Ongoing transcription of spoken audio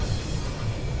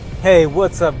Hey,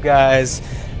 what's up, guys?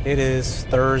 It is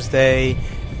Thursday,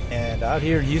 and out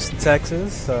here in Houston,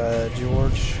 Texas,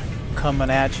 George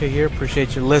coming at you here.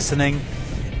 Appreciate you listening.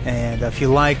 And if you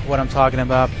like what I'm talking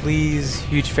about, please,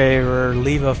 huge favor,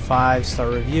 leave a 5-star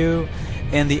review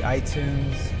in the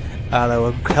iTunes. That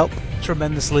will help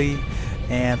tremendously.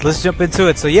 And let's jump into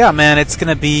it. So, yeah, man, it's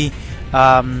going to be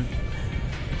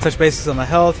touch bases on the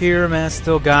health here, man.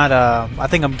 Still got, I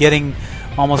think I'm getting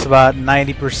almost about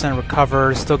 90%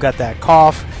 recovered. Still got that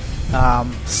cough,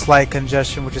 slight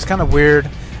congestion, which is kind of weird.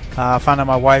 I found out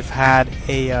my wife had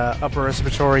a upper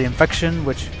respiratory infection,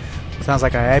 which sounds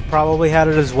like I probably had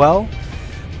it as well.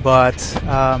 But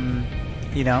been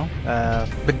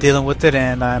dealing with it,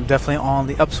 and I'm definitely on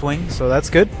the upswing, so that's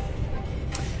good.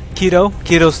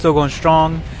 Keto's still going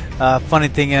strong. Funny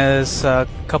thing is, a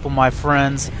couple of my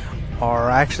friends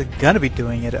are actually going to be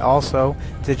doing it also.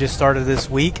 They just started this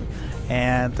week,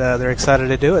 and they're excited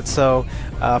to do it. So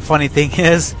funny thing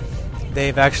is,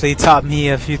 they've actually taught me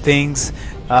a few things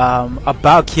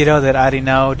about keto that I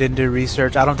didn't do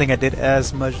research. I don't think I did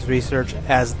as much research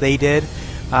as they did.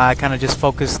 I kind of just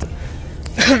focused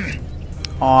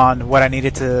on what I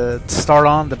needed to start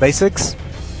on, the basics.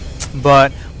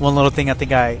 But one little thing, I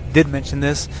think I did mention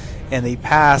this in the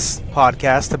past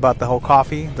podcast about the whole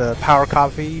coffee, the Power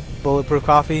Coffee, Bulletproof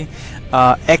Coffee.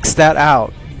 X that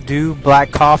out. Do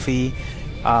black coffee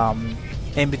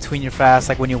in between your fast,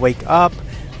 like when you wake up.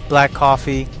 Black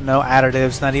coffee, no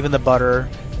additives, not even the butter,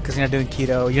 because you're not doing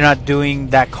keto. You're not doing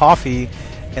that coffee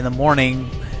in the morning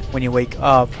when you wake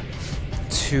up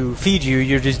to feed you.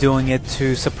 You're just doing it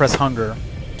to suppress hunger.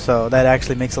 So that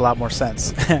actually makes a lot more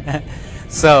sense.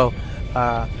 So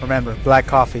remember, black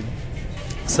coffee.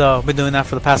 So I've been doing that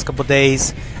for the past couple of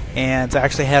days, and it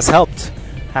actually has helped.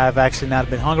 I've actually not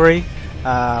been hungry,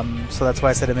 so that's why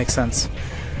I said it makes sense.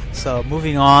 So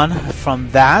moving on from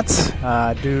that,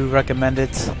 do recommend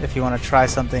it if you want to try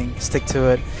something. Stick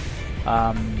to it.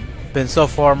 Been so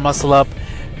far, Muscle Up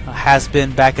has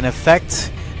been back in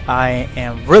effect. I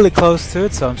am really close to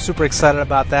it, so I'm super excited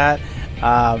about that.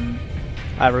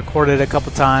 I recorded a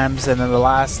couple times, and then the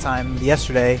last time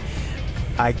yesterday,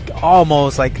 I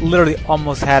literally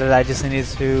almost had it. I just needed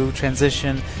to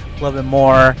transition a little bit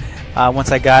more.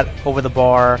 Once I got over the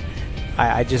bar,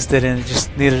 I just didn't.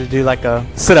 Just needed to do like a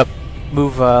sit-up,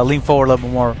 move, lean forward a little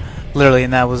bit more, literally,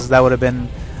 and that would have been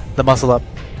the Muscle Up.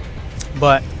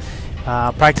 But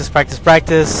practice.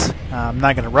 I'm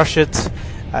not gonna rush it.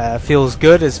 Feels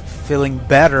good. It's feeling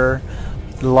better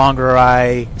the longer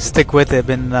I stick with it.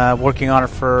 Been working on it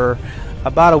for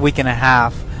about a week and a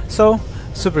half. So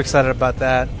super excited about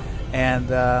that. And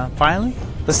finally,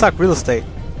 let's talk real estate.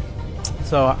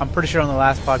 So I'm pretty sure on the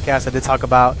last podcast I did talk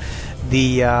about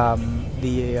the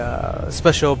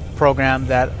special program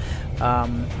that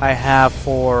I have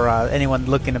for anyone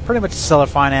looking to pretty much seller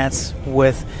finance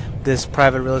with this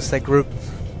private real estate group.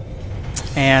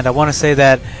 And I want to say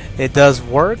that it does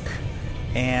work.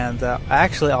 And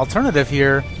actually, alternative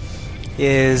here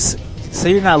is,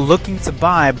 say you're not looking to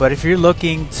buy, but if you're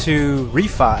looking to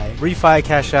refi,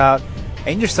 cash out,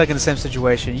 and you're stuck in the same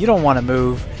situation, you don't want to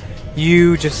move,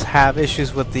 you just have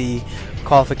issues with the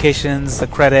qualifications, the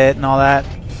credit, and all that,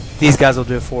 these guys will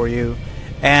do it for you.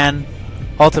 And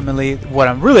ultimately, what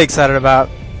I'm really excited about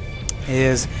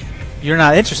is you're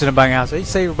not interested in buying a house.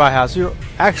 Say you buy a house, you're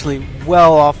actually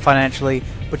well off financially,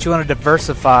 but you want to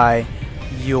diversify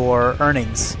your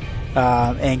earnings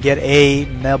and get a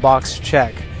mailbox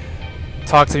check.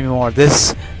 Talk to me more.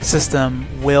 This system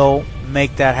will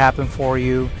make that happen for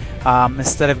you.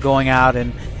 Instead of going out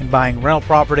and buying rental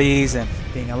properties and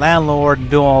being a landlord and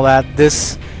doing all that,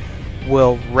 this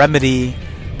will remedy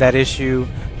that issue.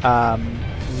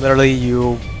 Literally,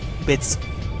 it's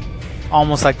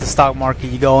almost like the stock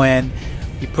market. You go in,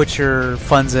 you put your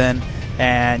funds in,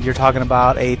 and you're talking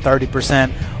about a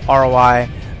 30% ROI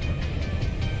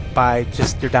by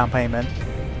just your down payment,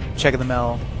 check in the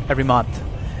mail every month.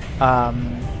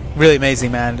 Really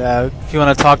amazing, man. If you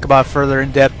want to talk about further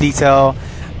in-depth detail,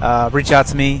 reach out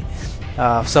to me.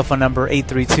 Cell phone number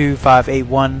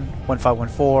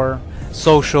 832-581-1514.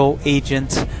 Social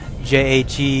agent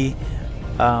JAG.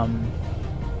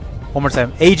 One more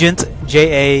time. Agent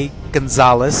JA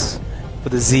Gonzalez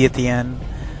with a Z at the end.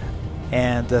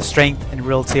 And Strength and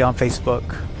Realty on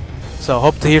Facebook. So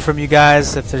hope to hear from you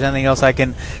guys. If there's anything else I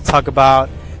can talk about,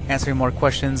 answering more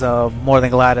questions, more than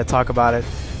glad to talk about it.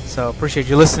 So appreciate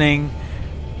you listening.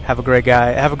 Have a great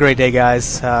day,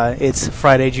 guys. It's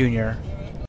Friday Junior.